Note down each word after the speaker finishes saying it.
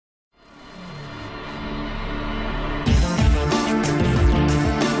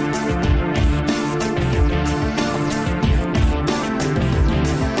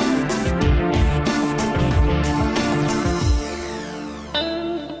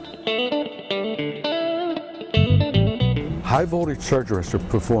High voltage surge arrestor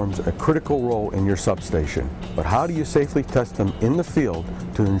performs a critical role in your substation, but how do you safely test them in the field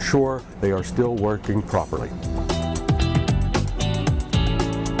to ensure they are still working properly?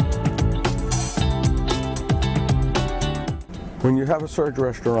 When you have a surge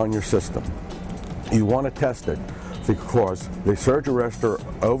arrestor on your system, you want to test it because the surge arrestor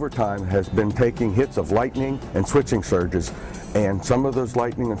over time has been taking hits of lightning and switching surges, and some of those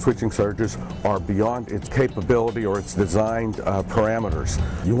lightning and switching surges are beyond its capability or its designed parameters.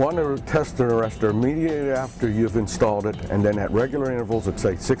 You want to test an arrestor immediately after you've installed it, and then at regular intervals at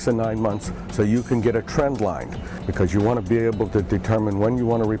say 6 and 9 months, so you can get a trend line, because you want to be able to determine when you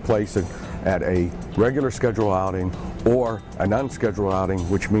want to replace it at a regular schedule outing or an unscheduled outing,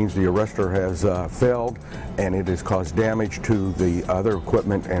 which means the arrestor has failed and it has caused damage to the other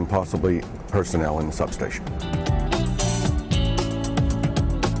equipment and possibly personnel in the substation.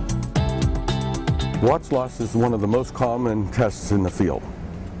 Watts loss is one of the most common tests in the field.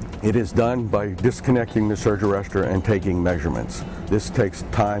 It is done by disconnecting the surge arrestor and taking measurements. This takes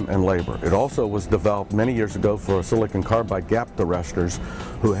time and labor. It also was developed many years ago for silicon carbide gapped arrestors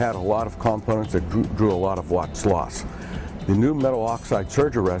who had a lot of components that drew a lot of Watts loss. The new metal oxide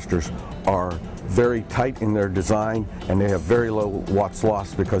surge arrestors are very tight in their design, and they have very low Watts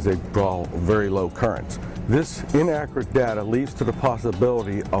loss because they draw very low currents. This inaccurate data leads to the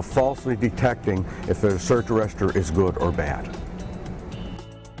possibility of falsely detecting if a surge arrestor is good or bad.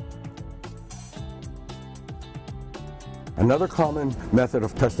 Another common method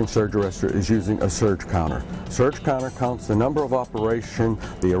of testing surge arrestor is using a surge counter. Surge counter counts the number of operations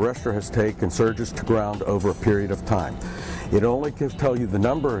the arrestor has taken surges to ground over a period of time. It only can tell you the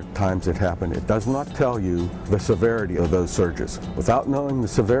number of times it happened. It does not tell you the severity of those surges. Without knowing the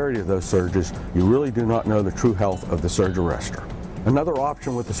severity of those surges, you really do not know the true health of the surge arrestor. Another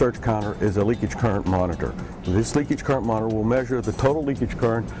option with the surge counter is a leakage current monitor. This leakage current monitor will measure the total leakage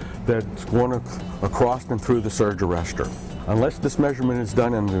current that's going across and through the surge arrestor. Unless this measurement is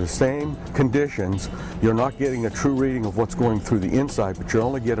done under the same conditions, you're not getting a true reading of what's going through the inside, but you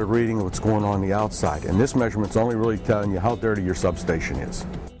only get a reading of what's going on the outside. And this measurement's only really telling you how dirty your substation is.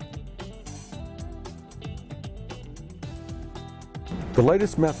 The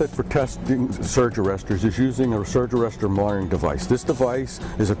latest method for testing surge arrestors is using a surge arrestor monitoring device. This device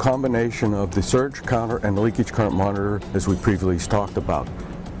is a combination of the surge counter and the leakage current monitor, as we previously talked about.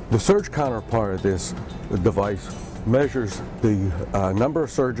 The surge counter part of this device measures the number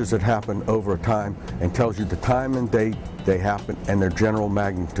of surges that happen over time and tells you the time and date they happen and their general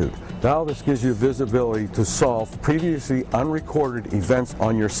magnitude. Now this gives you visibility to solve previously unrecorded events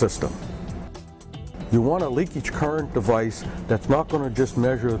on your system. You want a leakage current device that's not going to just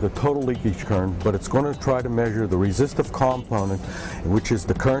measure the total leakage current, but it's going to try to measure the resistive component, which is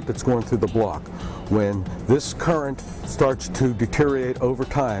the current that's going through the block. When this current starts to deteriorate over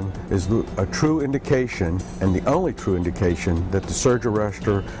time is a true indication, and the only true indication, that the surge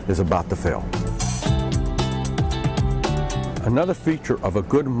arrestor is about to fail. Another feature of a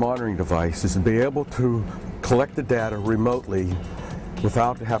good monitoring device is to be able to collect the data remotely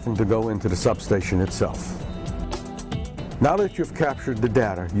without having to go into the substation itself. Now that you've captured the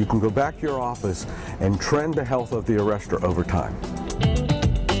data, you can go back to your office and trend the health of the arrestor over time.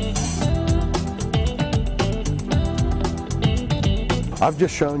 I've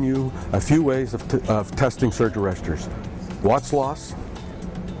just shown you a few ways of testing surge arrestors. Watts loss,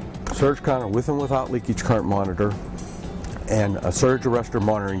 surge counter with and without leakage current monitor, and a surge arrestor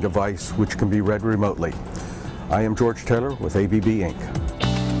monitoring device which can be read remotely. I am George Taylor with ABB Inc.